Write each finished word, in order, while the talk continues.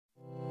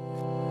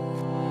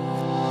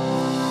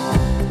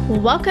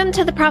Welcome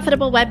to the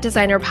Profitable Web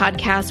Designer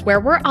podcast, where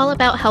we're all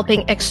about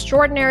helping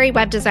extraordinary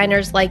web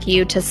designers like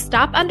you to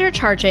stop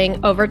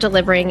undercharging,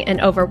 over-delivering, and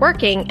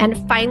overworking,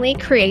 and finally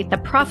create the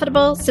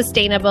profitable,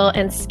 sustainable,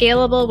 and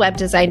scalable web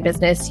design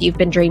business you've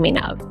been dreaming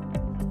of.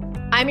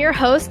 I'm your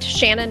host,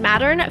 Shannon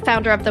Mattern,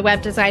 founder of the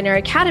Web Designer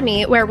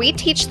Academy, where we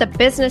teach the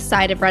business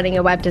side of running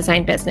a web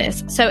design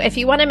business. So if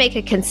you want to make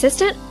a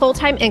consistent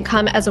full-time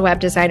income as a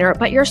web designer,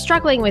 but you're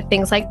struggling with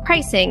things like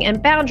pricing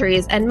and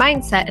boundaries and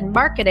mindset and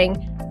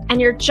marketing, and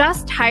you're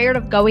just tired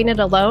of going it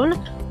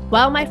alone,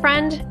 well, my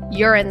friend,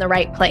 you're in the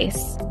right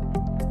place.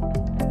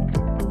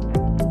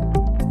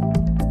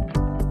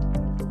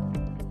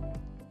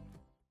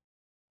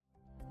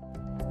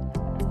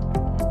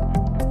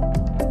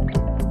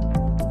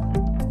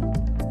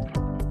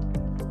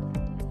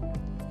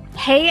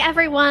 Hey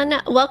everyone,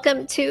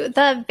 welcome to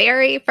the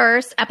very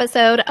first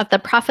episode of the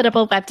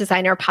Profitable Web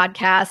Designer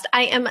podcast.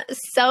 I am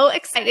so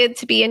excited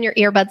to be in your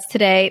earbuds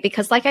today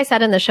because, like I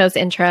said in the show's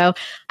intro,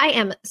 I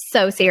am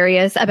so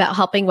serious about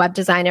helping web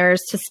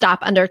designers to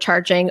stop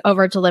undercharging,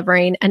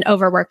 over-delivering, and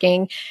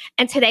overworking.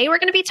 And today we're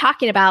going to be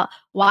talking about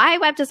why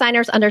web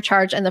designers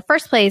undercharge in the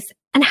first place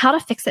and how to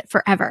fix it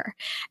forever.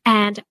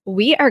 And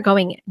we are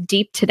going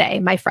deep today,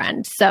 my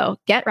friend. So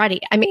get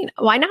ready. I mean,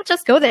 why not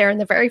just go there in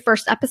the very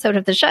first episode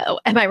of the show?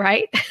 Am I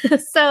right?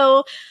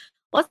 So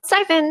let's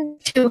dive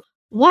into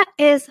what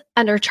is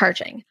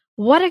undercharging.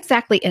 What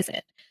exactly is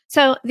it?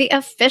 So the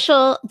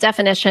official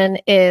definition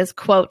is,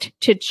 quote,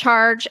 to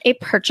charge a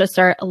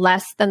purchaser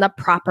less than the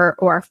proper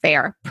or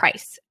fair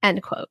price,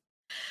 end quote.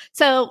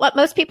 So what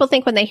most people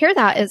think when they hear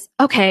that is,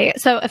 okay,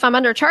 so if I'm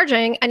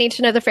undercharging, I need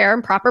to know the fair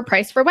and proper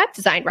price for web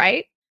design,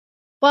 right?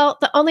 Well,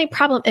 the only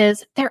problem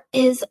is there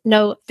is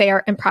no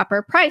fair and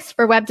proper price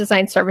for web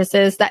design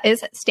services that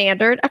is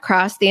standard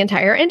across the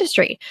entire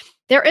industry.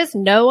 There is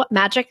no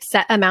magic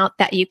set amount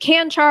that you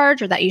can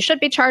charge or that you should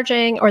be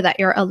charging or that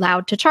you're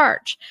allowed to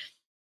charge.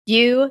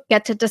 You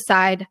get to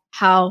decide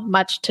how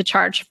much to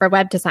charge for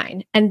web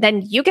design, and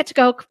then you get to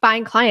go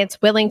find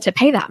clients willing to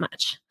pay that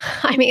much.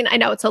 I mean, I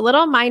know it's a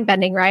little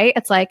mind-bending, right?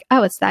 It's like,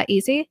 oh, it's that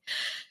easy.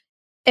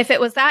 If it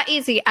was that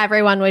easy,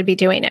 everyone would be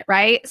doing it,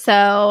 right?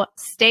 So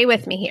stay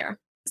with me here.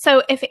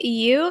 So if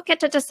you get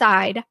to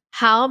decide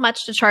how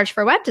much to charge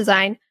for web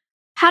design,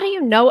 how do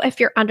you know if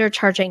you're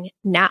undercharging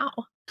now?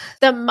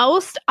 The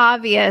most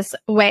obvious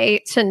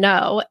way to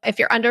know if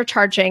you're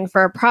undercharging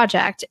for a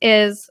project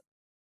is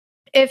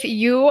if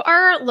you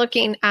are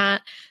looking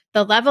at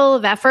the level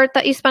of effort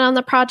that you spent on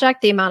the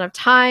project, the amount of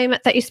time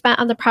that you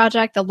spent on the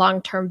project, the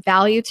long-term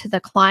value to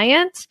the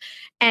client,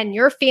 and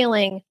you're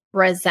feeling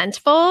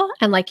resentful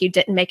and like you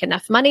didn't make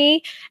enough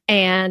money,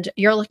 and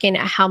you're looking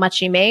at how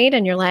much you made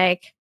and you're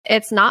like,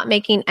 it's not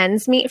making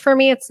ends meet for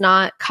me. It's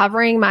not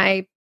covering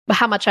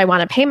how much I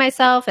want to pay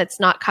myself. It's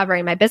not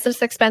covering my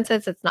business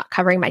expenses. It's not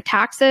covering my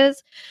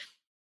taxes.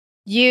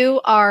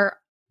 You are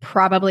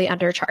probably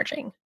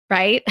undercharging.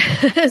 Right?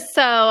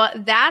 So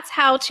that's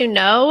how to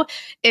know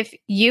if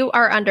you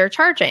are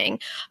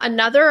undercharging.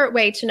 Another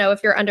way to know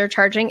if you're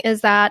undercharging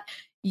is that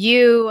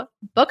you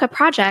book a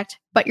project,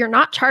 but you're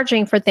not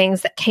charging for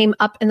things that came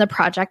up in the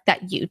project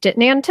that you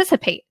didn't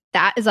anticipate.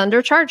 That is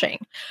undercharging.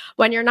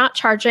 When you're not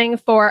charging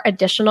for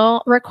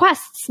additional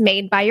requests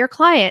made by your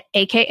client,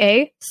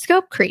 aka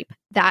scope creep,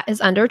 that is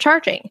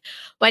undercharging.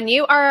 When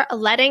you are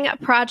letting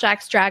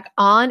projects drag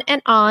on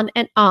and on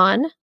and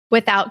on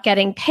without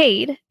getting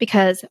paid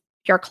because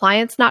your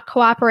client's not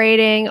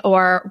cooperating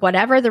or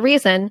whatever the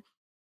reason,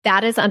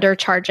 that is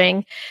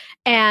undercharging.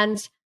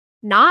 And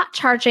not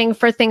charging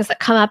for things that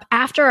come up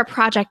after a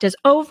project is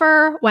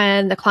over,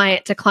 when the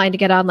client declined to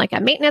get on like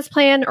a maintenance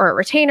plan or a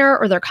retainer,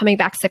 or they're coming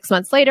back 6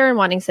 months later and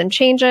wanting some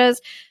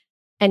changes,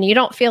 and you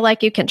don't feel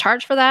like you can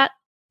charge for that,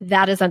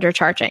 that is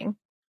undercharging.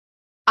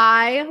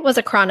 I was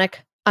a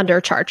chronic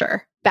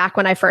undercharger back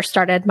when I first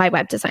started my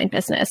web design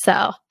business.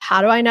 So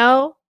how do I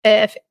know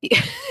if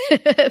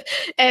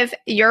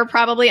you're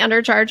probably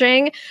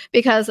undercharging?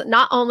 Because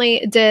not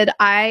only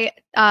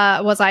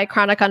was I a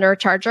chronic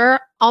undercharger,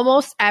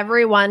 almost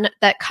everyone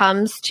that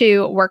comes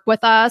to work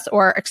with us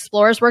or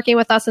explores working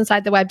with us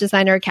inside the Web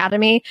Designer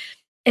Academy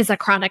is a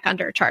chronic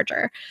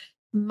undercharger.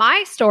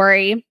 My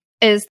story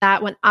is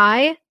that when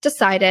I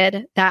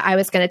decided that I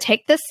was going to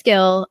take this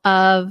skill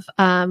of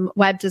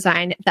web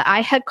design that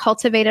I had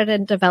cultivated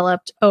and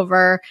developed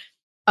over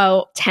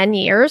 10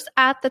 years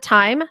at the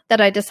time that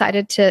I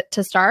decided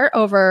to start,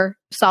 over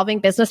solving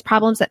business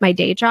problems at my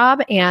day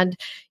job and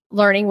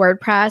learning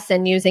WordPress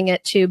and using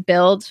it to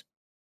build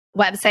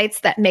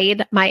websites that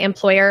made my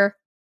employer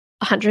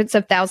hundreds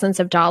of thousands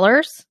of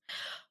dollars.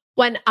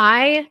 When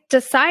I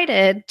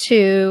decided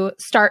to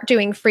start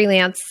doing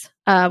freelance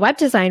web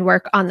design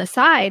work on the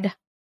side,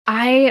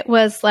 I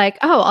was like,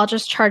 oh, I'll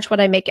just charge what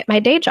I make at my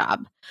day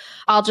job.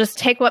 I'll just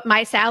take what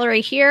my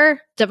salary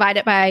here, divide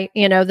it by,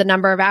 the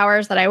number of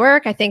hours that I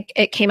work. I think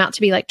it came out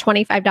to be like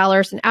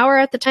 $25 an hour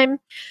at the time.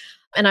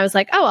 And I was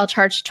like, oh, I'll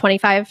charge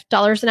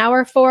 $25 an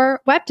hour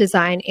for web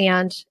design.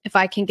 And if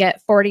I can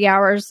get 40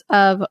 hours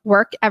of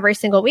work every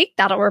single week,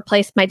 that'll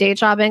replace my day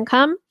job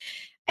income.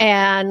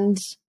 And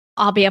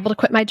I'll be able to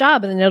quit my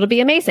job and then it'll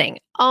be amazing.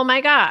 Oh my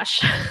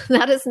gosh,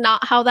 that is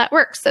not how that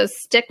works. So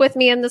stick with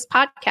me in this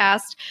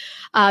podcast.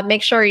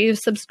 Make sure you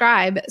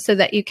subscribe so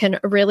that you can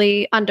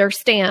really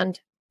understand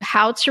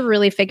how to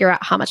really figure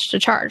out how much to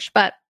charge.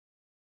 But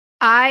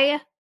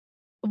I,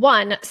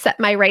 one, set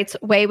my rates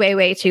way, way,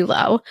 way too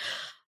low.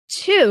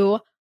 Two,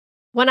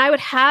 when I would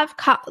have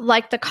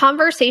the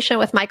conversation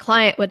with my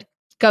client would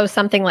go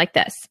something like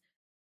this.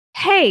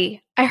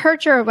 Hey, I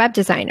heard you're a web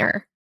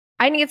designer.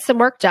 I need some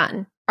work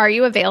done. Are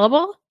you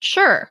available?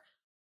 Sure.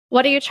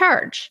 What do you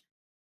charge?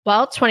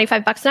 Well,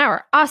 $25 an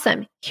hour.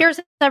 Awesome. Here's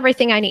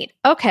everything I need.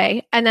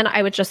 Okay. And then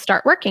I would just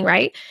start working,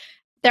 right?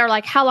 They're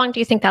like, how long do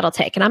you think that'll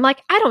take? And I'm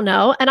like, I don't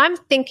know. And I'm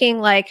thinking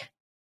like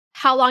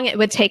how long it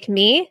would take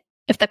me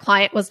if the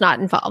client was not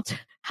involved,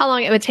 how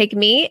long it would take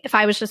me if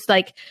I was just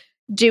like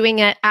doing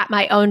it at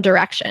my own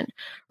direction,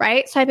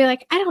 right? So I'd be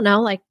like, I don't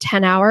know, like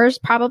 10 hours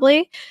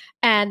probably.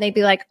 And they'd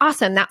be like,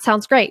 awesome. That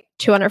sounds great.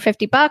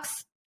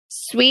 $250.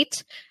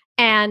 Sweet.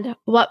 And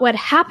what would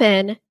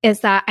happen is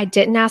that I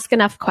didn't ask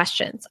enough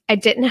questions. I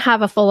didn't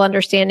have a full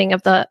understanding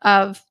of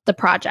the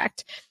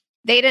project.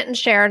 They didn't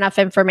share enough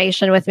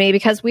information with me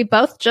because we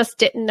both just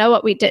didn't know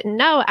what we didn't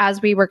know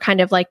as we were kind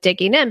of like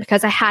digging in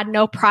because I had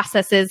no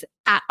processes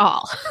at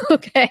all.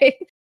 Okay.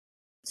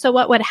 So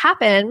what would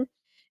happen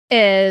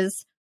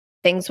is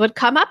things would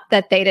come up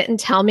that they didn't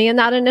tell me in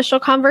that initial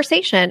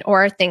conversation,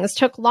 or things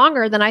took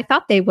longer than I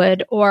thought they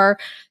would, or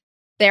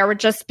there would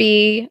just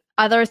be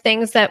other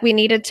things that we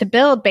needed to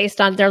build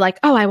based on, they're like,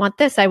 oh, I want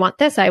this, I want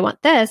this, I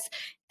want this.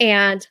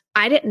 And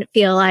I didn't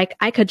feel like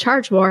I could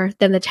charge more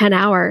than the 10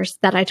 hours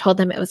that I told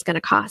them it was going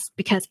to cost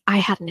because I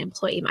had an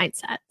employee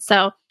mindset.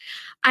 So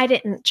I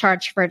didn't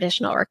charge for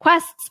additional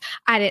requests.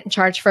 I didn't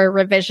charge for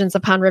revisions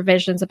upon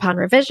revisions upon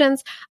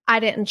revisions. I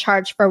didn't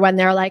charge for when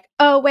they're like,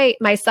 oh, wait,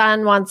 my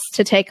son wants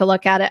to take a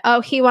look at it. Oh,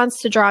 he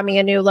wants to draw me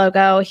a new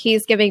logo.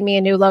 He's giving me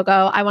a new logo.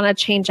 I want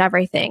to change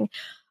everything.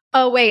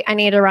 Oh, wait, I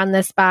need to run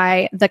this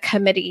by the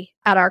committee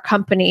at our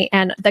company,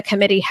 and the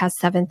committee has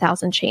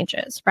 7,000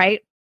 changes,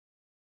 right?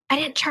 I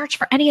didn't charge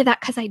for any of that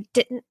because I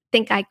didn't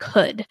think I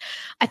could.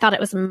 I thought it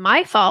was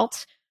my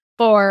fault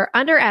for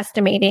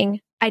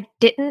underestimating. I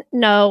didn't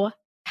know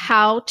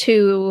how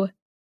to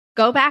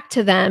go back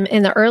to them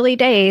in the early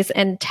days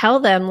and tell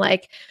them,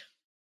 like,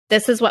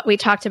 this is what we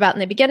talked about in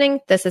the beginning.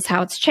 This is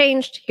how it's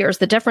changed. Here's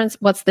the difference.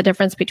 What's the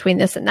difference between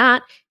this and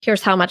that?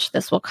 Here's how much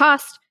this will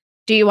cost.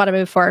 Do you want to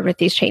move forward with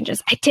these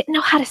changes? I didn't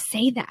know how to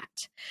say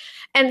that.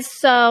 And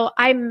so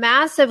I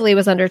massively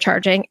was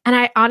undercharging,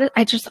 and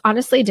I just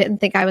honestly didn't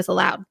think I was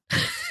allowed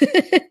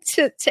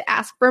to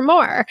ask for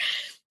more.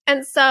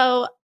 And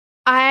so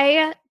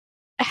I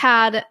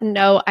had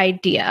no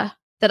idea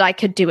that I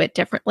could do it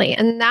differently.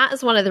 And that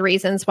is one of the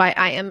reasons why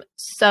I am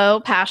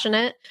so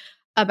passionate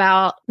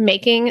about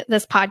making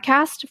this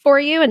podcast for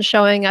you and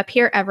showing up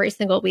here every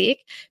single week,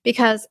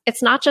 because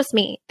it's not just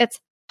me. It's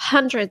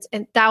hundreds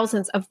and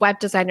thousands of web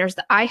designers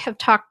that I have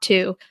talked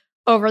to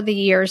over the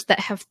years that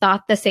have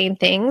thought the same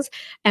things.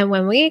 And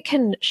when we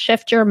can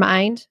shift your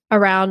mind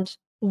around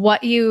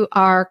what you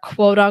are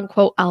quote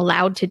unquote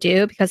allowed to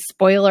do, because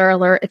spoiler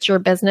alert, it's your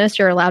business,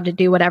 you're allowed to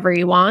do whatever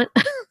you want,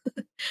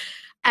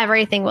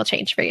 everything will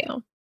change for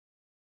you.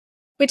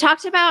 We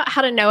talked about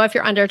how to know if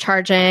you're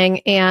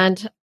undercharging,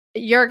 and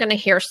you're going to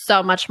hear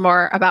so much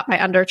more about my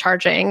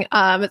undercharging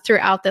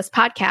throughout this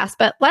podcast.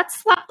 But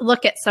let's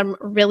look at some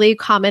really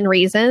common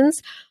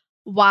reasons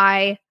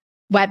why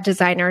web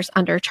designers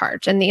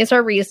undercharge. And these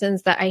are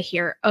reasons that I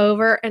hear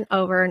over and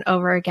over and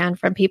over again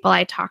from people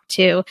I talk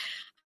to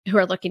who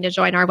are looking to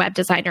join our Web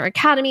Designer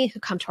Academy, who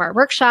come to our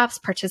workshops,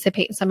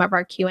 participate in some of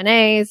our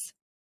Q&As,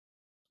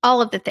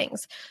 all of the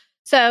things.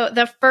 So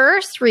the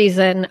first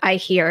reason I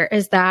hear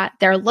is that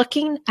they're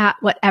looking at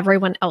what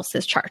everyone else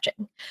is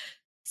charging.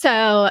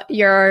 So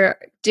you're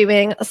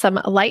doing some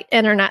light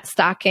internet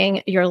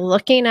stalking. You're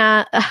looking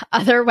at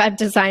other web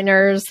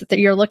designers,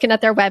 you're looking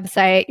at their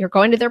website, you're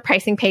going to their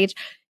pricing page.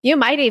 You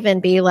might even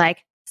be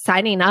like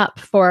signing up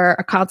for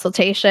a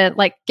consultation,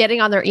 like getting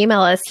on their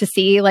email list to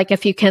see like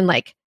if you can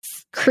like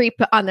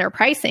creep on their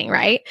pricing,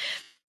 right?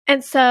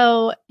 And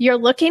so you're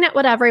looking at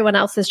what everyone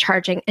else is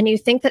charging, and you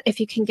think that if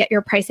you can get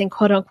your pricing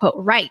quote unquote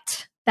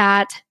right,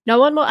 that no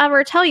one will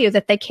ever tell you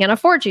that they can't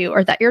afford you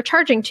or that you're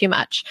charging too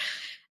much.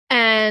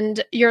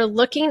 And you're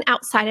looking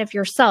outside of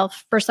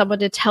yourself for someone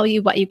to tell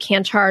you what you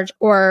can charge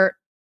or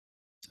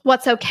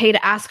what's okay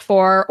to ask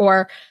for,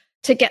 or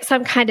to get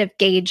some kind of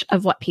gauge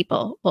of what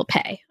people will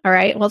pay. All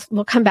right.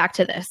 We'll come back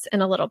to this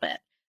in a little bit.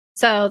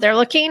 So they're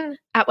looking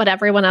at what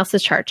everyone else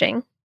is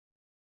charging.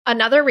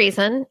 Another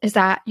reason is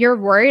that you're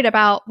worried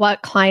about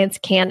what clients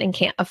can and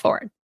can't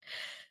afford.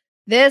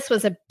 This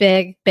was a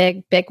big,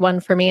 big, big one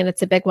for me. And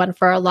it's a big one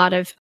for a lot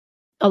of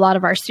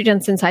our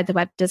students inside the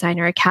Web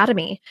Designer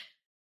Academy.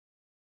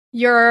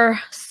 You're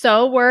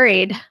so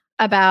worried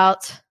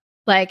about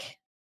like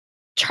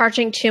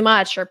charging too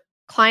much, or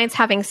clients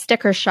having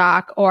sticker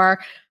shock,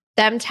 or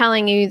them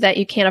telling you that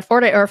you can't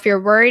afford it. Or if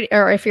you're worried,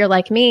 or if you're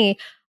like me,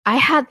 I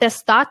had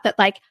this thought that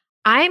like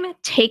I'm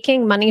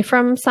taking money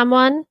from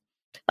someone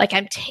Like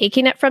I'm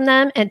taking it from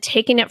them, and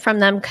taking it from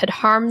them could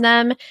harm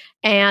them.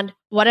 And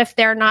what if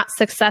they're not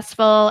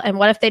successful? And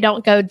what if they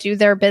don't go do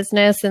their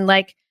business? And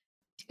like,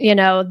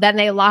 then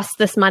they lost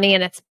this money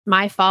and it's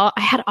my fault.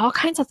 I had all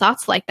kinds of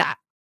thoughts like that.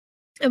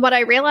 And what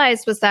I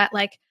realized was that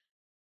like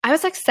I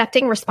was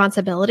accepting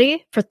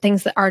responsibility for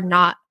things that are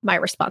not my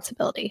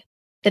responsibility.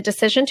 The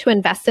decision to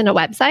invest in a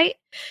website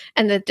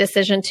and the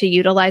decision to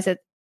utilize it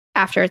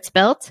after it's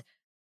built,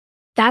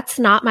 that's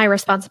not my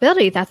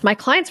responsibility. That's my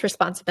client's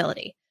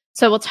responsibility.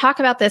 So we'll talk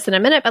about this in a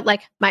minute, but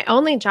like my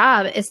only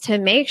job is to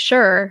make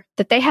sure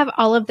that they have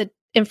all of the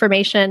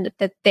information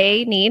that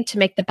they need to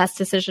make the best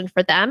decision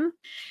for them.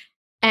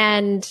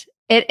 And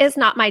it is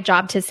not my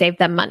job to save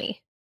them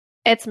money.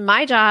 It's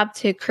my job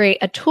to create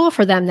a tool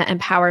for them that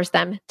empowers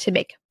them to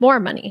make more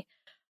money.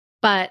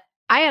 But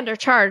I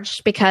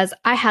undercharged because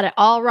I had it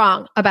all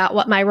wrong about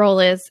what my role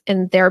is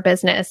in their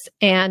business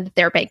and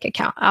their bank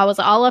account. I was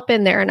all up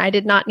in there and I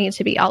did not need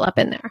to be all up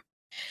in there.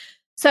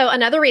 So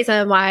another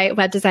reason why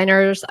web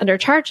designers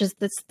undercharge is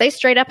that they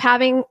straight up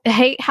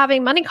hate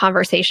having money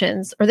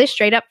conversations, or they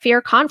straight up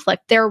fear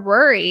conflict. They're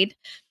worried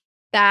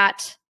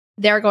that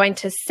they're going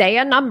to say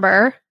a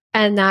number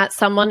and that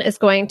someone is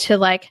going to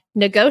like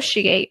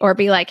negotiate or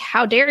be like,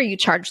 how dare you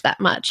charge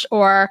that much?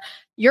 Or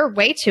you're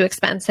way too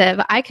expensive.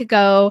 I could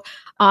go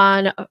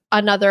on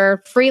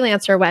another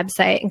freelancer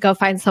website and go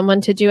find someone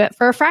to do it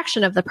for a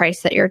fraction of the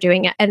price that you're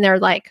doing it. And they're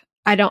like,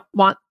 I don't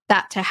want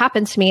that to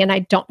happen to me and I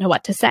don't know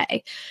what to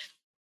say.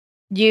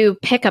 You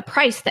pick a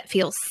price that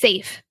feels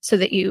safe so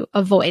that you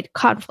avoid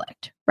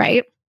conflict,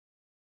 right?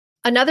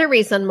 Another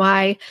reason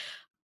why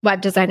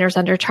web designers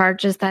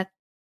undercharge is that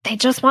they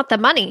just want the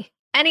money,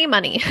 any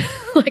money.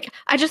 Like,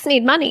 I just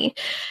need money.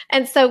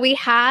 And so we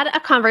had a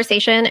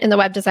conversation in the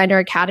Web Designer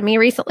Academy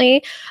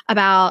recently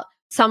about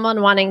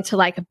someone wanting to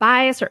like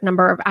buy a certain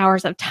number of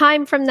hours of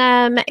time from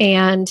them.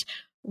 And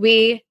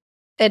we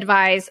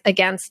advise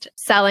against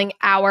selling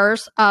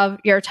hours of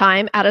your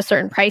time at a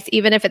certain price,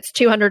 even if it's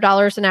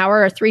 $200 an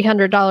hour or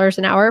 $300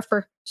 an hour,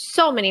 for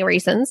so many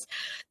reasons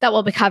that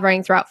we'll be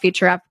covering throughout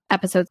future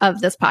episodes of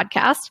this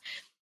podcast.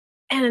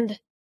 And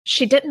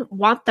she didn't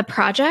want the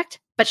project,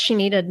 but she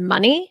needed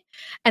money.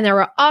 And there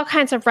were all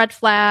kinds of red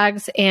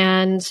flags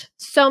and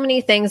so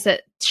many things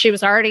that she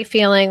was already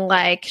feeling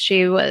like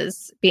she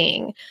was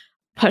being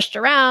pushed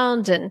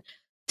around and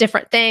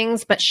different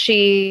things. But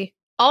she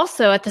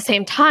also at the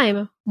same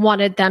time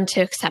wanted them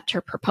to accept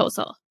her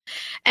proposal.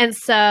 And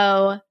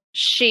so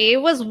she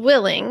was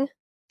willing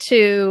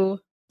to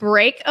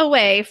break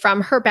away from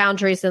her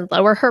boundaries and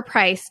lower her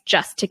price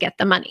just to get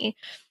the money.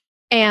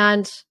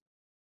 And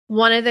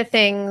one of the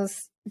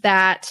things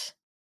that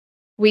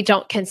we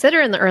don't consider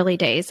in the early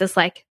days is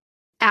like,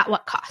 at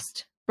what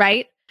cost,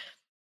 right?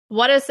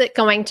 What is it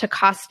going to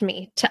cost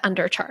me to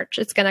undercharge?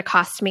 It's going to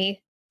cost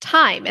me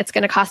time. It's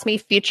going to cost me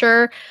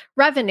future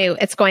revenue.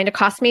 It's going to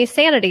cost me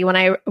sanity when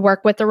I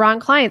work with the wrong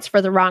clients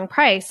for the wrong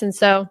price. And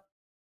so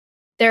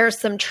there's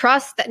some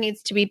trust that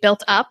needs to be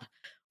built up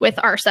with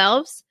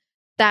ourselves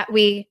that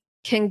we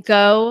can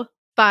go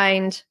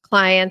find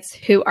clients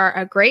who are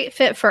a great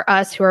fit for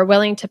us, who are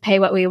willing to pay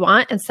what we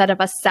want instead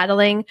of us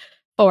settling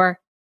for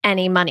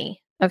any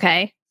money.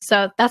 Okay.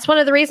 So that's one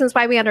of the reasons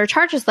why we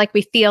undercharge, is like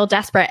we feel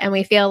desperate and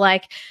we feel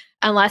like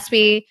unless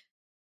we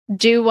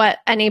do what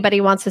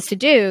anybody wants us to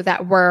do,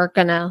 that we're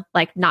gonna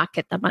like not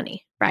get the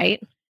money,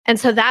 right? And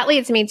so that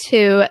leads me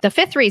to the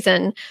fifth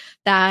reason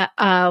that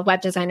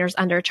web designers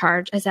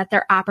undercharge, is that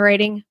they're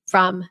operating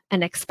from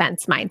an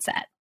expense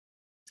mindset.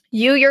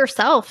 You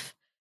yourself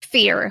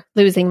fear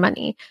losing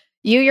money.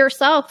 You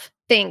yourself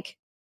think,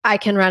 I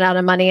can run out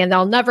of money and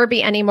there'll never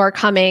be any more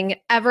coming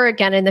ever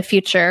again in the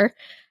future.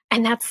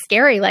 And that's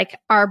scary. Like,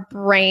 our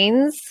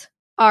brains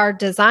are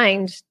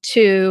designed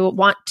to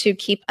want to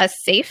keep us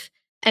safe.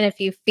 And if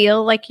you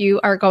feel like you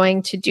are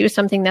going to do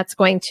something that's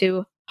going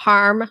to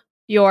harm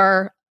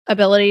your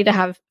ability to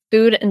have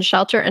food and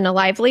shelter and a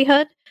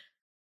livelihood,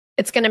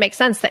 it's going to make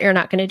sense that you're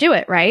not going to do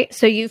it, right?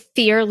 So you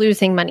fear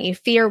losing money, you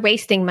fear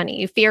wasting money,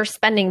 you fear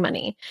spending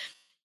money.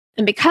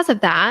 And because of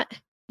that,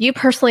 you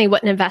personally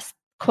wouldn't invest,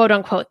 quote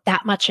unquote,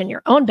 that much in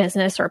your own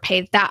business or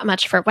pay that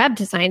much for web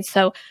design.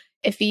 So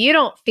if you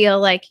don't feel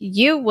like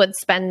you would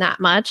spend that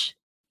much,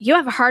 you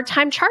have a hard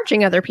time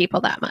charging other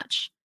people that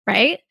much,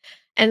 right?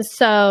 And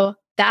so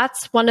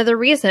that's one of the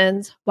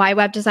reasons why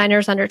web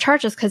designers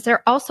undercharge, is because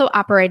they're also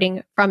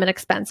operating from an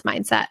expense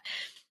mindset.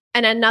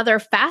 And another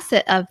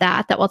facet of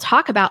that we'll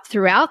talk about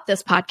throughout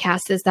this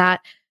podcast is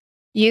that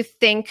you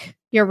think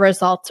your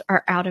results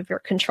are out of your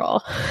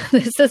control.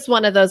 This is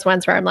one of those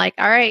ones where I'm like,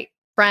 all right,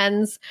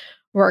 friends,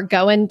 we're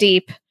going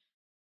deep.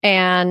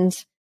 And,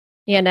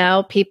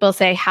 people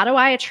say, how do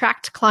I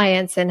attract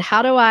clients and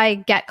how do I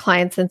get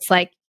clients? And it's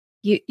like,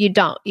 you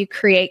don't. You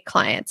create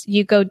clients.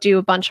 You go do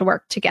a bunch of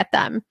work to get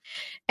them.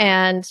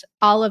 And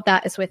all of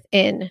that is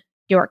within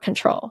your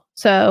control.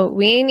 So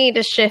we need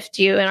to shift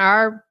you. And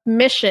our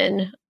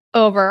mission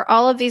over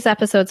all of these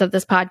episodes of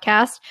this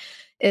podcast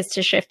is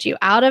to shift you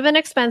out of an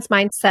expense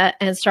mindset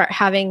and start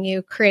having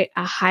you create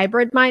a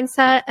hybrid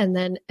mindset and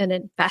then an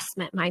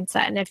investment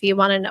mindset. And if you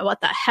want to know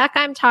what the heck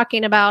I'm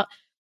talking about,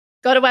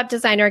 go to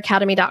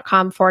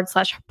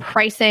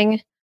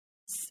webdesigneracademy.com/pricing,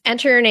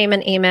 enter your name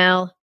and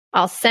email.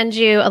 I'll send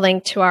you a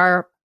link to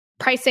our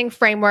pricing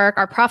framework,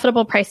 our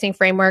profitable pricing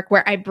framework,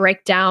 where I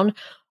break down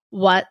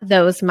what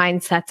those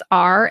mindsets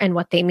are and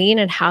what they mean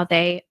and how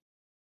they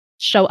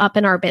show up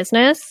in our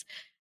business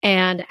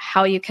and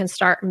how you can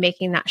start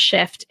making that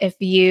shift if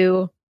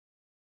you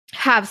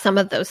have some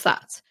of those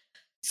thoughts.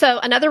 So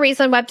another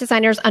reason web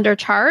designers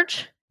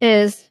undercharge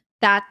is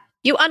that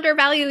you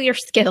undervalue your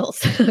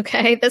skills.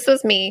 Okay. This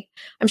was me.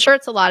 I'm sure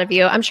it's a lot of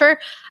you. I'm sure,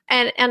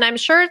 and I'm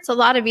sure it's a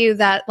lot of you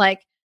that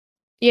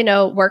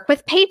work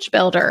with page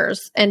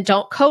builders and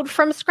don't code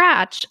from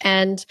scratch.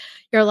 And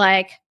you're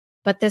like,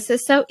 but this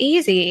is so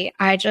easy.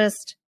 I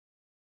just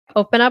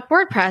open up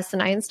WordPress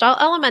and I install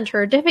Elementor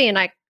or Divi and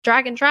I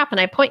drag and drop and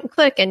I point and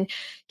click. And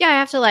yeah, I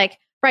have to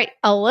write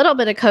a little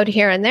bit of code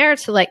here and there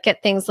to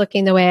get things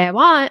looking the way I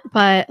want.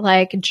 But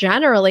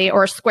generally,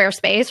 or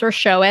Squarespace or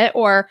Show It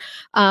or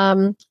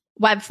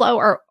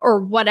Webflow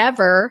or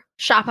whatever,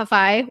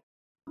 Shopify,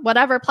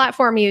 whatever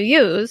platform you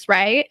use,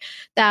 right?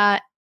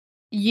 That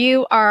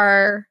you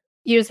are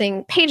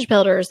using page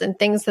builders and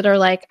things that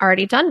are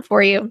already done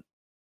for you.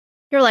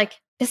 You're like,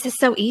 this is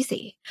so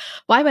easy.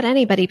 Why would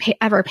anybody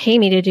ever pay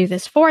me to do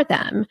this for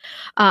them?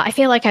 I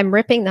feel like I'm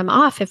ripping them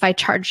off if I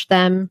charge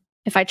them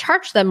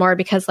more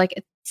because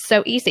it's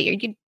so easy.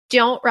 You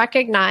don't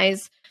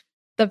recognize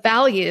the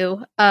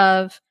value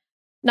of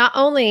not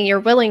only your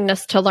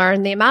willingness to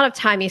learn, the amount of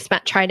time you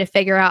spent trying to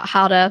figure out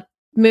how to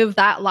move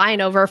that line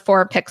over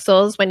 4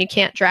 pixels when you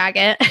can't drag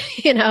it,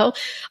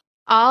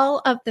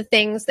 all of the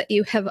things that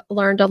you have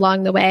learned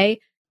along the way,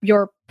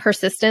 your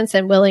persistence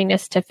and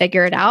willingness to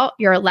figure it out,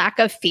 your lack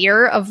of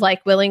fear of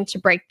willing to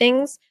break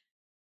things,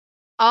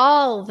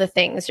 all the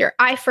things, your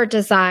eye for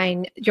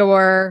design,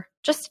 your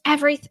just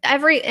every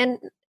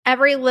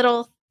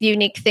little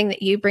unique thing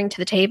that you bring to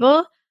the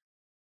table,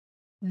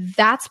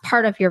 that's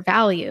part of your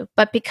value.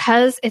 But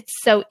because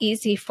it's so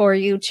easy for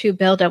you to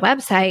build a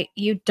website,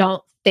 you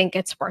don't think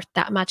it's worth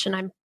that much. And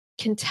I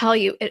can tell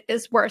you it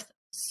is worth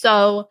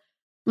so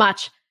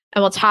much.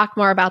 And we'll talk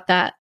more about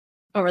that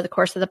over the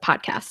course of the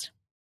podcast.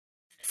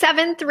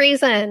 7th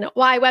reason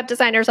why web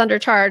designers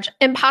undercharge,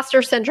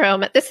 imposter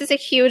syndrome. This is a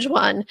huge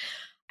one.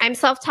 I'm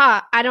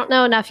self-taught. I don't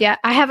know enough yet.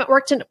 I haven't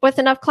worked with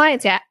enough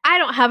clients yet. I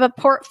don't have a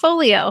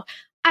portfolio.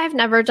 I've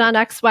never done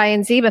X, Y,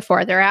 and Z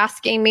before. They're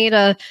asking me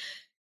to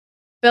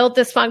build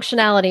this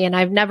functionality and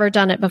I've never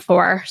done it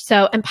before.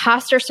 So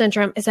imposter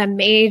syndrome is a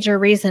major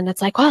reason.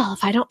 It's well,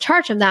 if I don't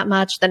charge them that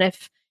much, then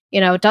if,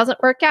 it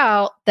doesn't work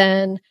out,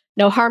 then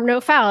no harm, no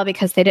foul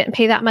because they didn't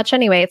pay that much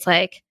anyway. It's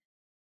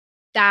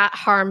that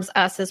harms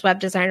us as web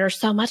designers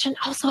so much and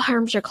also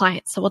harms your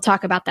clients. So we'll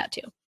talk about that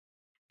too.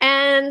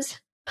 And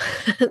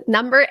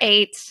number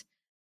 8,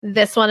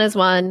 this one is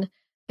one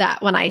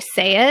that when I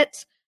say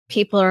it,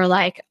 people are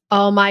like,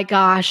 oh my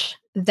gosh,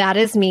 that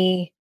is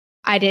me.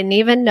 I didn't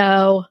even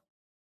know.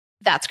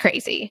 That's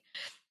crazy.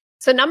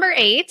 So number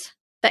 8,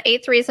 the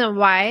 8th reason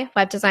why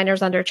web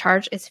designers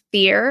undercharge is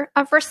fear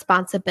of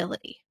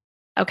responsibility.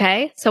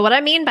 Okay. So what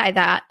I mean by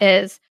that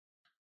is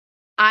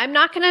I'm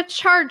not going to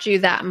charge you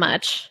that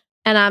much.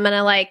 And I'm going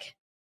to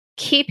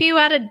keep you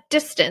at a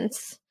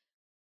distance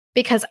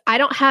because I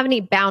don't have any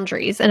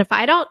boundaries. And if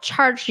I don't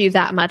charge you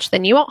that much,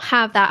 then you won't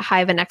have that high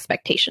of an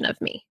expectation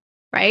of me,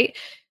 right?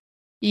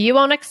 You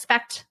won't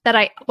expect that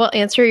I will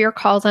answer your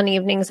calls on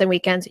evenings and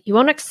weekends. You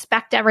won't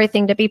expect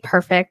everything to be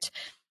perfect.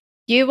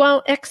 You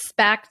won't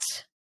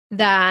expect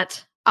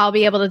that I'll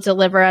be able to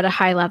deliver at a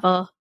high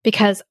level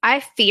because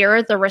I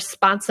fear the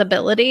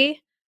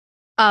responsibility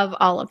of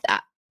all of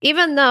that.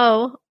 Even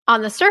though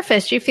on the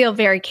surface you feel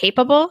very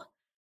capable,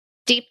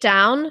 deep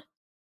down,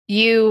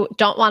 you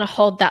don't want to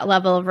hold that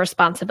level of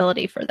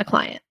responsibility for the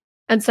client.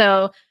 And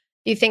so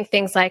you think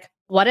things like,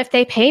 what if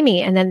they pay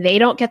me and then they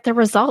don't get the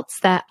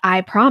results that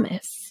I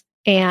promise?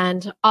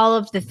 And all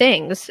of the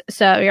things.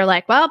 So you're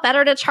like, well,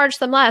 better to charge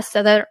them less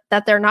so that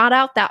they're not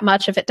out that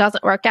much if it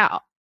doesn't work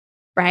out,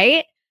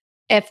 right?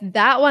 If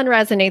that one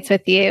resonates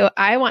with you,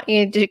 I want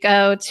you to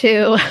go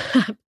to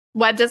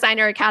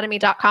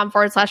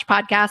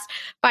webdesigneracademy.com/podcast,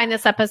 find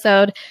this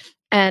episode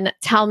and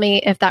tell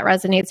me if that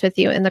resonates with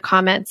you in the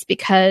comments,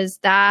 because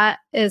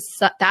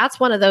that's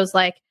one of those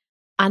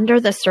under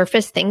the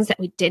surface things that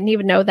we didn't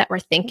even know that we're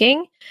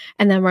thinking.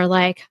 And then we're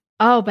like,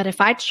 oh, but if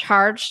I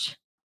charged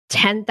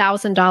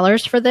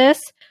 $10,000 for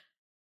this,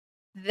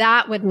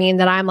 that would mean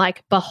that I'm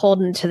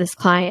beholden to this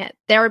client.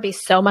 There would be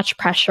so much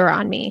pressure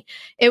on me.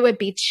 It would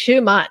be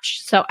too much.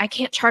 So I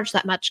can't charge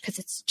that much because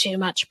it's too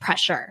much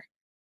pressure.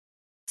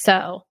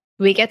 So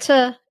we get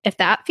to, if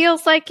that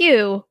feels like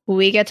you,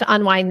 we get to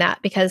unwind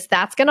that because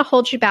that's going to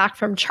hold you back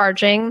from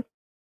charging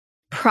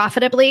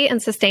profitably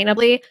and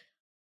sustainably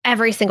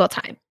every single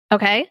time.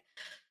 Okay.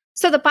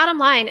 So the bottom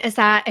line is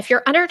that if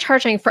you're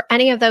undercharging for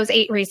any of those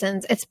 8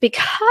 reasons, it's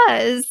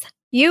because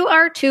you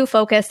are too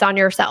focused on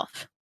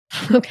yourself.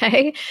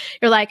 Okay.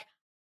 You're like,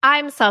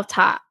 I'm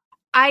self-taught.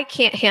 I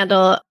can't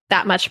handle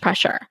that much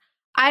pressure.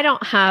 I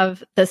don't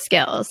have the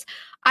skills.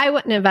 I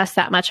wouldn't invest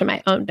that much in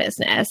my own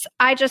business.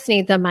 I just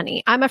need the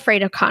money. I'm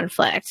afraid of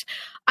conflict.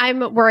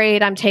 I'm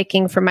worried I'm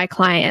taking from my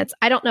clients.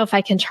 I don't know if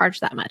I can charge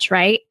that much,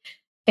 right?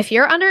 If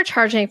you're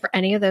undercharging for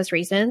any of those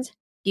reasons,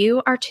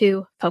 you are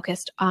too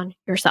focused on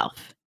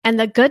yourself. And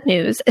the good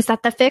news is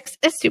that the fix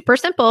is super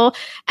simple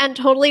and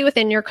totally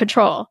within your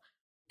control.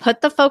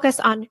 Put the focus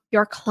on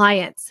your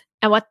clients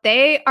and what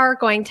they are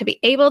going to be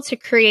able to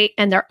create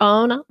in their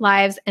own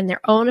lives and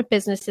their own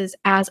businesses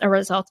as a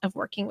result of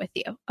working with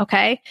you.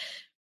 Okay.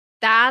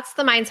 That's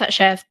the mindset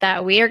shift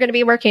that we are going to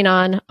be working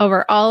on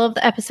over all of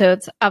the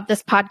episodes of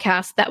this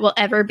podcast that will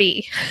ever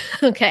be.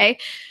 Okay.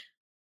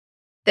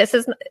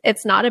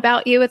 It's not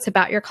about you. It's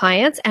about your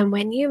clients. And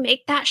when you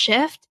make that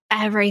shift,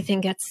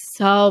 everything gets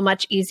so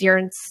much easier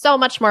and so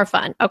much more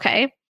fun.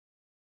 Okay.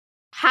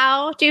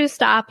 How do you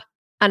stop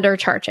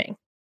undercharging?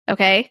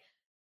 Okay.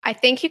 I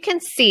think you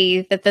can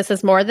see that this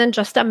is more than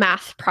just a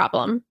math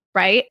problem,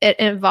 right? It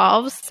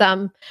involves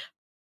some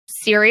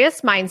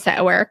serious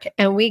mindset work.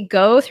 And we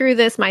go through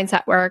this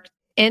mindset work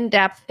in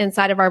depth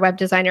inside of our Web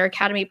Designer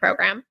Academy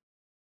program.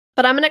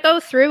 But I'm going to go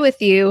through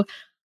with you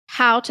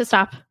how to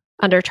stop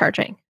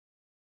undercharging.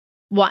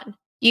 1,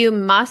 you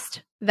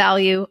must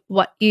value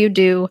what you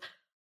do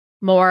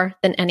more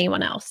than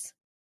anyone else.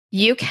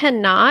 You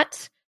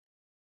cannot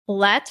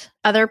let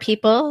other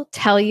people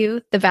tell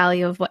you the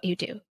value of what you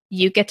do.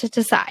 You get to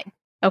decide,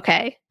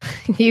 okay?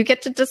 You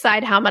get to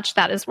decide how much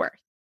that is worth.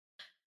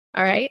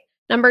 All right.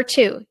 Number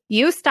 2,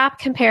 you stop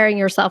comparing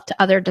yourself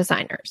to other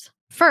designers.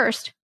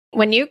 First,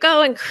 when you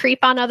go and creep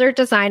on other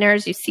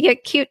designers, you see a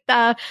cute,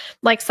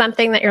 like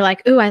something that you're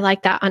like, ooh, I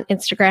like that on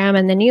Instagram.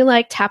 And then you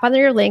like tap on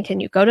their link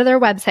and you go to their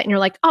website and you're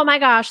like, oh my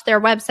gosh,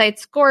 their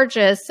website's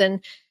gorgeous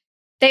and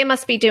they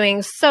must be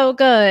doing so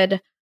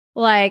good.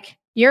 Like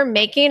you're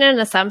making an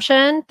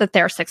assumption that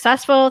they're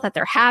successful, that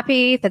they're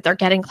happy, that they're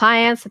getting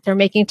clients, that they're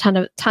making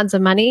tons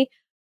of money.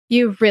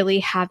 You really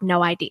have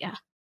no idea.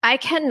 I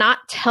cannot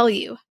tell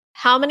you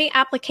how many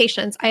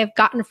applications I have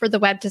gotten for the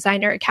Web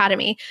Designer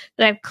Academy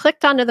that I've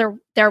clicked onto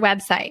their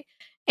website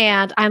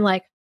and I'm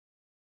like,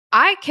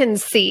 I can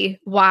see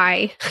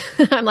why.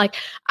 I'm like,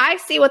 I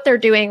see what they're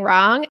doing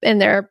wrong in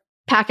their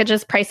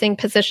packages, pricing,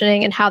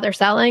 positioning, and how they're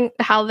selling,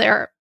 how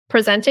they're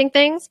presenting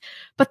things,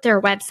 but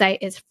their website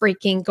is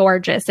freaking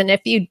gorgeous. And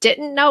if you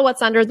didn't know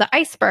what's under the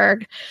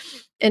iceberg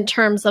in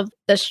terms of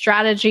the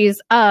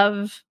strategies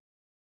of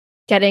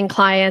getting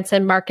clients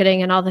and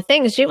marketing and all the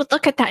things, you would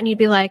look at that and you'd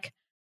be like,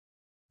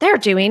 they're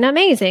doing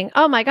amazing.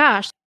 Oh my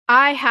gosh,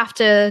 I have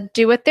to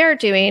do what they're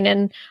doing.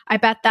 And I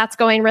bet that's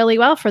going really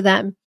well for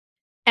them.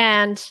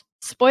 And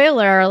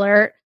spoiler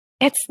alert,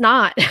 it's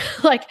not.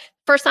 Like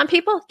for some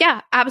people, yeah,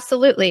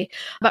 absolutely.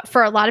 But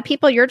for a lot of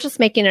people, you're just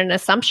making an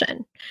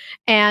assumption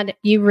and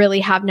you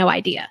really have no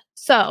idea.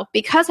 So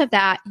because of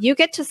that, you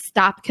get to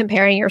stop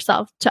comparing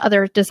yourself to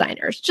other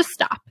designers. Just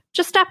stop.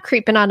 Just stop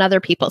creeping on other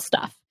people's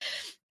stuff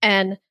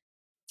and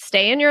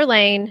stay in your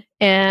lane,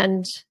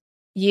 and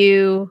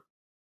you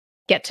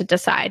get to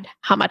decide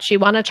how much you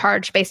want to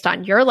charge based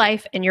on your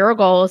life and your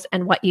goals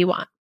and what you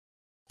want.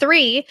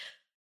 3,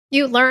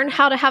 you learn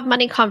how to have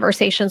money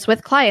conversations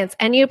with clients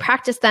and you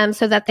practice them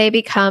so that they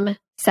become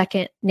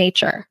second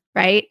nature,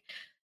 right?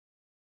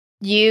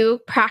 You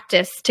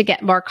practice to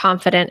get more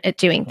confident at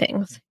doing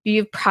things.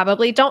 You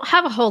probably don't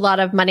have a whole lot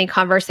of money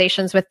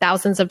conversations with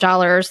thousands of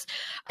dollars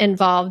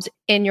involved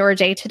in your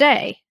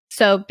day-to-day.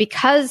 So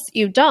because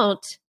you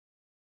don't,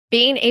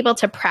 being able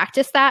to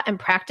practice that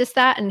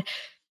and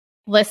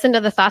listen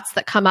to the thoughts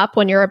that come up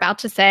when you're about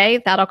to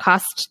say that'll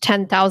cost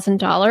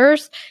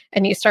 $10,000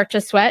 and you start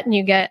to sweat and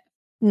you get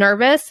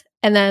nervous,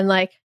 and then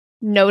like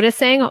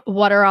noticing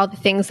what are all the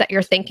things that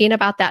you're thinking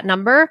about that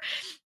number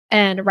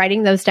and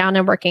writing those down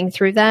and working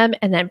through them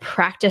and then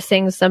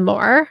practicing some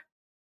more.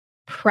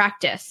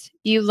 Practice.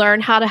 You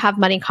learn how to have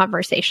money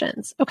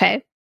conversations.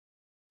 Okay.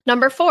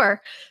 Number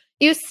 4,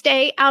 you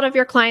stay out of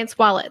your clients'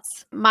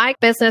 wallets. My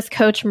business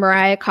coach,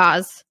 Mariah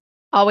Cause,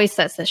 always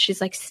says this. She's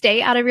like,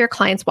 stay out of your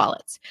clients'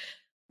 wallets.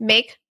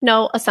 Make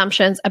no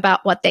assumptions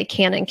about what they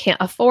can and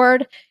can't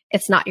afford.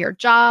 It's not your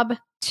job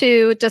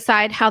to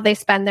decide how they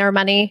spend their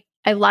money.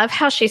 I love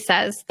how she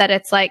says that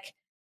it's like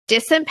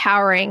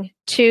disempowering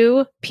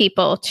to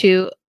people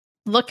to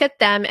look at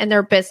them and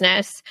their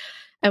business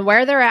and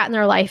where they're at in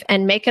their life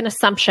and make an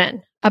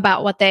assumption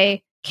about what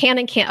they can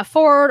and can't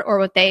afford or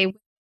what they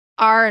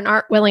are and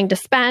aren't willing to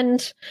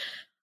spend.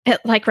 It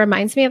like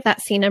reminds me of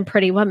that scene in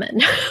Pretty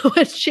Woman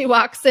when she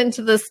walks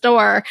into the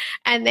store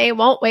and they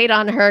won't wait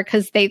on her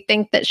because they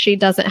think that she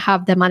doesn't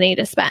have the money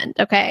to spend.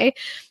 Okay.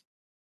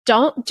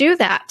 Don't do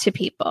that to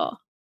people.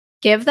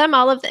 Give them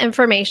all of the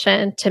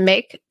information to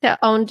make their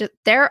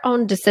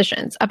own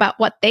decisions about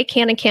what they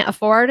can and can't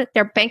afford.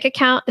 Their bank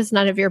account is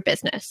none of your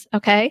business.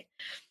 Okay.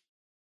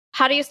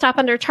 How do you stop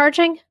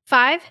undercharging?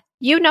 5,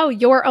 you know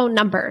your own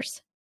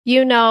numbers.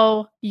 You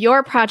know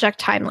your project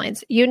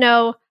timelines. You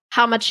know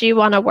how much you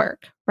want to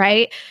work,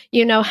 right?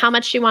 You know how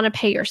much you want to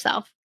pay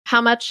yourself, how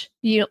much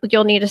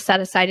you'll need to set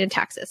aside in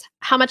taxes,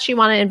 how much you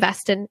want to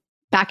invest in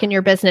back in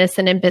your business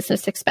and in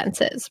business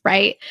expenses,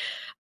 right?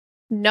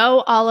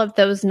 Know all of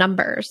those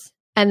numbers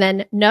and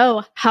then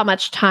know how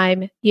much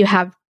time you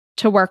have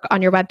to work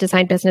on your web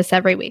design business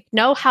every week.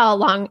 Know how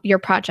long your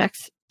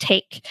projects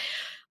take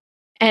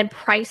and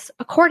price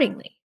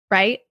accordingly,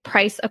 right?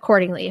 Price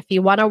accordingly. If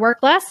you want to work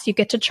less, you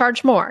get to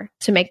charge more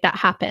to make that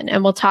happen.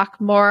 And we'll talk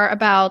more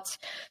about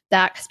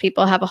that because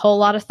people have a whole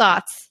lot of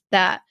thoughts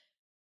that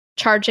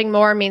charging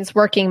more means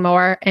working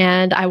more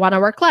and I want to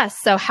work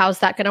less. So how's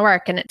that going to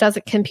work? And it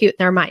doesn't compute in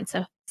their mind.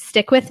 So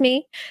stick with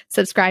me,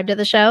 subscribe to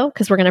the show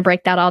because we're going to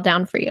break that all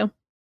down for you.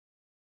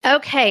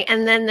 Okay.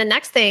 And then the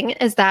next thing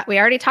is that we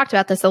already talked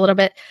about this a little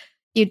bit.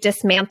 You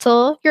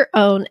dismantle your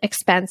own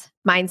expense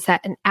mindset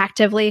and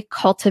actively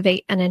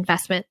cultivate an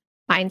investment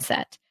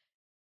mindset.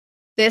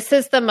 This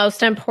is the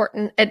most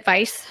important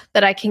advice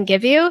that I can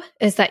give you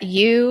is that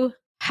you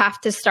have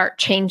to start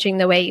changing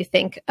the way you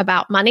think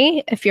about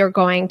money if you're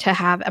going to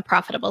have a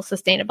profitable,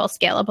 sustainable,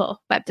 scalable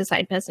web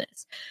design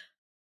business.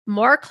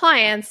 More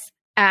clients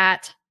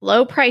at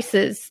low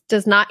prices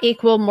does not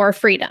equal more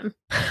freedom.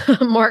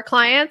 More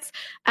clients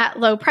at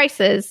low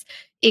prices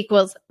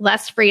equals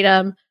less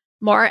freedom,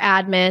 more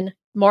admin,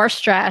 more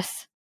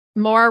stress,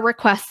 more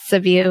requests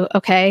of you.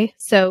 Okay.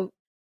 So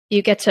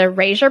you get to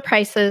raise your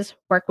prices,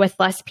 work with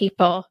less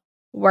people,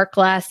 work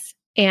less,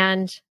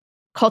 and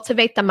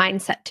cultivate the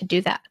mindset to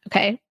do that.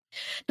 Okay.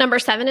 Number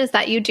 7 is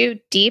that you do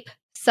deep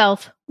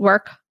self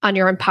work on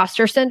your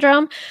imposter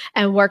syndrome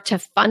and work to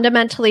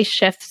fundamentally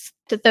shift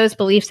those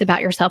beliefs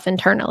about yourself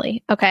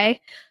internally.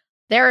 Okay.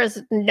 There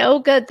is no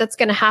good that's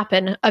going to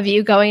happen of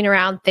you going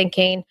around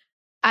thinking,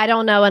 I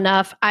don't know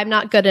enough. I'm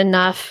not good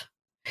enough.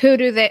 Who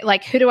do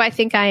I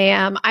think I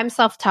am? I'm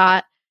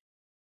self-taught.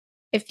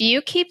 If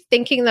you keep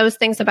thinking those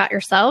things about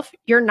yourself,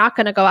 you're not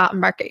going to go out and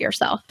market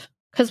yourself.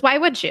 Because why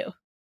would you?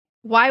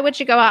 Why would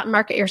you go out and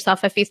market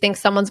yourself if you think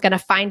someone's going to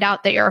find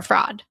out that you're a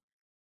fraud?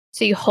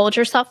 So you hold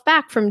yourself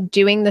back from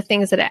doing the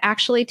things that it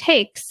actually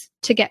takes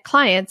to get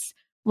clients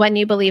when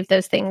you believe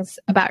those things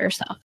about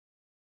yourself.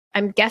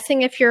 I'm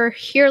guessing if you're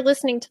here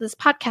listening to this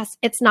podcast,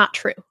 it's not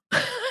true.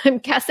 I'm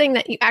guessing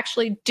that you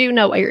actually do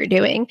know what you're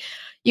doing.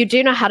 You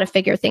do know how to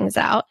figure things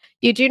out.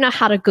 You do know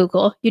how to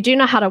Google. You do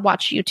know how to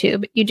watch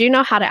YouTube. You do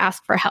know how to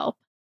ask for help.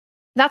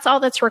 That's all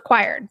that's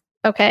required.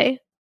 Okay.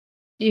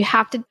 You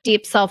have to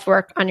deep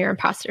self-work on your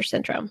imposter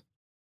syndrome.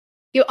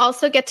 You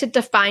also get to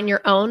define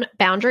your own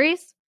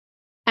boundaries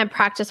and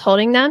practice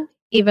holding them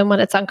even when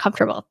it's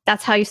uncomfortable.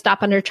 That's how you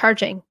stop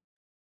undercharging.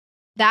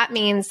 That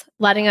means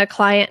letting a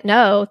client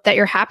know that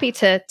you're happy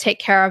to take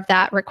care of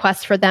that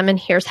request for them and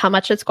here's how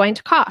much it's going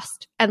to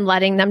cost and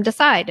letting them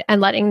decide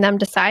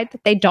that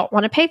they don't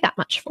want to pay that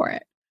much for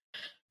it,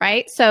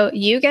 right? So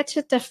you get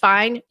to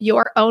define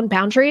your own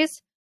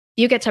boundaries.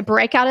 You get to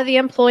break out of the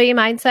employee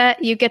mindset.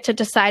 You get to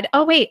decide,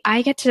 oh, wait,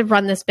 I get to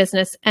run this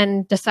business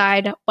and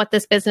decide what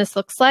this business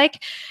looks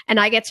like. And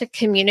I get to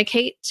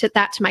communicate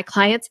that to my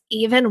clients,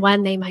 even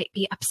when they might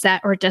be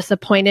upset or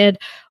disappointed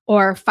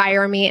or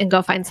fire me and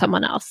go find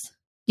someone else.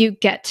 You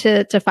get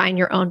to define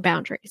your own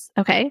boundaries.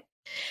 Okay.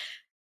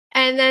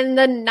 And then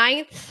the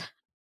 9th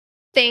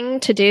thing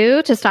to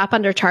do to stop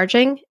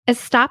undercharging is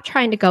stop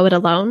trying to go it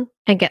alone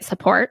and get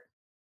support.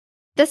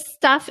 This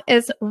stuff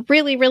is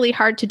really, really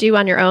hard to do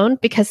on your own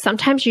because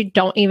sometimes you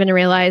don't even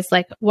realize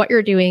what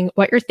you're doing,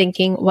 what you're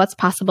thinking, what's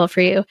possible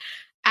for you.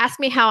 Ask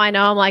me how I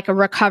know I'm like a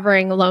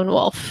recovering lone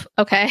wolf.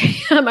 Okay.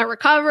 I'm a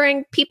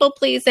recovering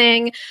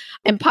people-pleasing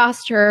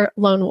imposter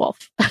lone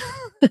wolf.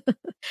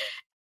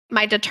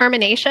 My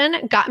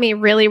determination got me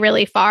really,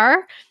 really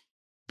far,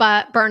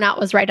 but burnout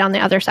was right on the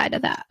other side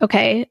of that.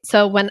 Okay.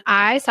 So when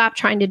I stopped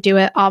trying to do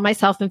it all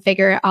myself and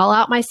figure it all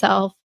out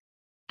myself,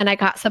 and I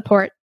got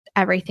support,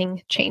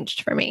 everything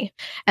changed for me.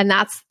 And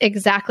that's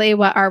exactly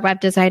what our Web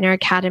Designer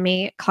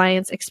Academy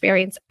clients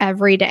experience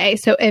every day.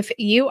 So if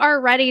you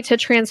are ready to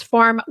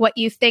transform what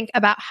you think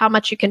about how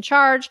much you can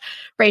charge,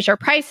 raise your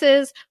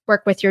prices,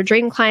 work with your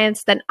dream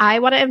clients, then I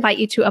want to invite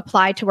you to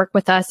apply to work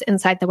with us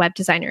inside the Web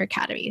Designer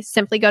Academy.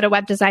 Simply go to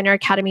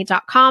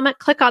webdesigneracademy.com,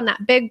 click on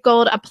that big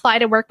gold apply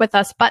to work with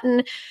us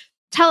button.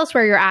 Tell us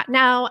where you're at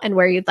now and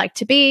where you'd like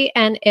to be.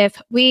 And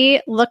if we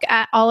look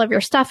at all of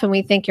your stuff and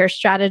we think your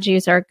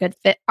strategies are a good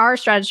fit, our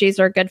strategies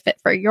are a good fit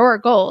for your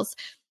goals,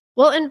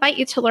 we'll invite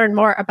you to learn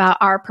more about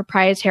our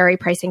proprietary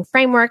pricing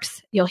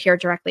frameworks. You'll hear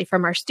directly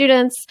from our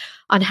students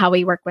on how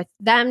we work with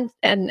them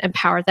and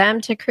empower them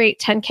to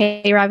create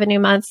 10K revenue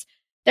months.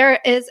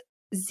 There is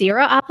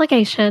zero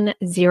obligation,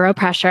 zero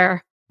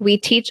pressure. We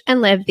teach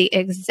and live the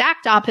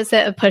exact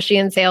opposite of pushy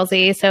and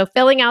salesy. So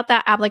filling out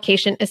that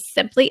application is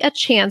simply a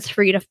chance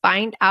for you to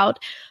find out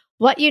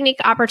what unique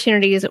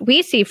opportunities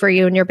we see for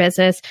you in your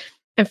business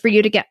and for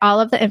you to get all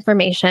of the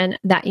information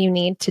that you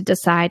need to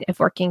decide if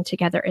working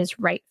together is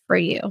right for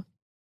you.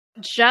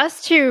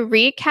 Just to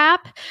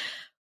recap,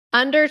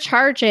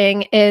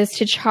 undercharging is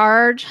to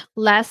charge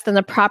less than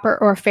the proper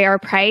or fair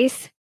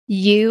price.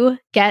 You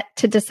get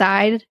to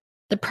decide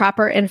the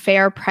proper and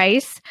fair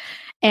price.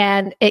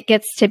 And it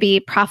gets to be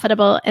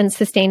profitable and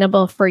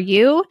sustainable for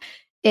you.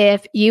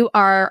 If you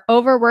are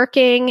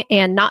overworking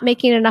and not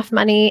making enough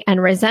money and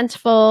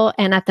resentful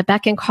and at the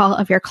beck and call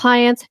of your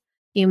clients,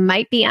 you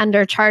might be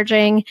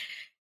undercharging.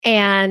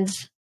 And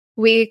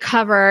we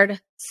covered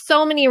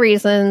so many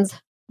reasons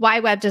why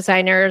web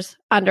designers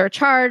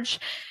undercharge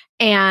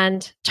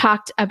and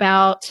talked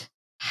about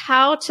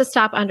how to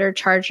stop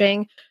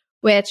undercharging,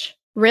 which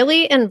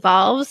really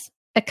involves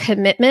a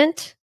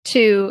commitment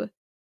to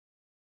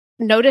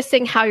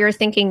noticing how you're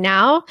thinking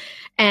now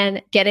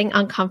and getting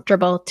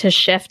uncomfortable to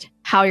shift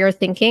how you're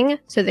thinking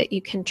so that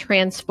you can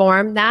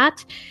transform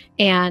that.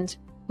 And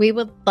we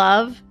would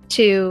love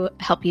to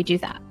help you do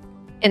that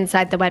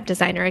inside the Web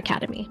Designer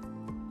Academy.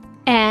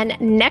 And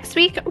next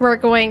week, we're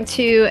going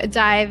to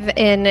dive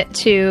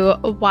into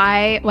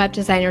why web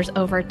designers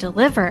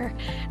over-deliver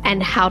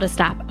and how to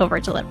stop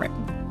over-delivering.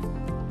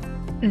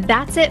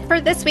 That's it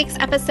for this week's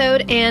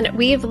episode, and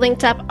we've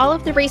linked up all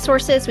of the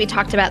resources we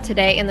talked about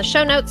today in the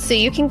show notes, so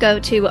you can go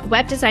to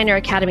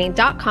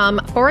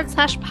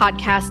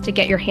webdesigneracademy.com/podcast to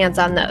get your hands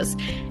on those.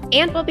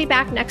 And we'll be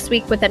back next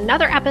week with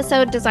another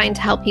episode designed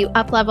to help you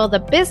uplevel the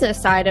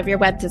business side of your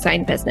web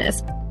design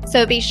business.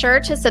 So be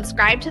sure to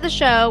subscribe to the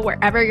show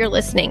wherever you're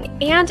listening.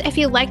 And if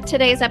you liked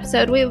today's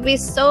episode, we would be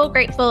so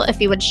grateful if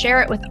you would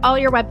share it with all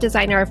your web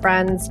designer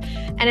friends.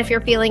 And if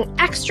you're feeling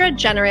extra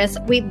generous,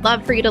 we'd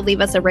love for you to leave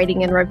us a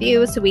rating and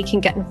review so we can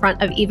get in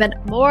front of even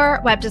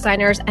more web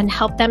designers and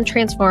help them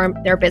transform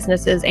their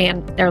businesses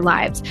and their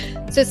lives.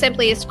 So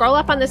simply scroll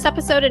up on this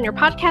episode in your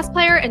podcast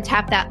player and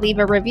tap that leave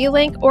a review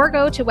link, or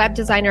go to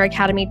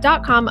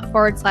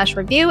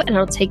webdesigneracademy.com/review and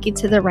it'll take you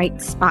to the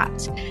right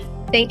spot.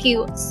 Thank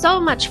you so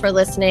much for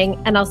listening,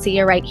 and I'll see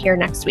you right here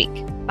next week.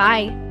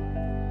 Bye.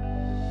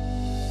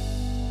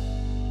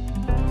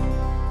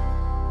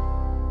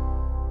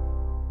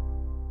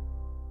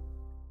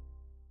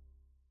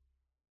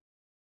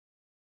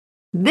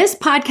 This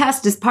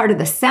podcast is part of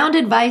the Sound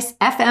Advice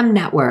FM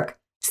network.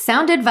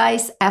 Sound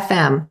Advice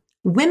FM,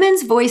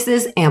 women's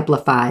voices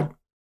amplified.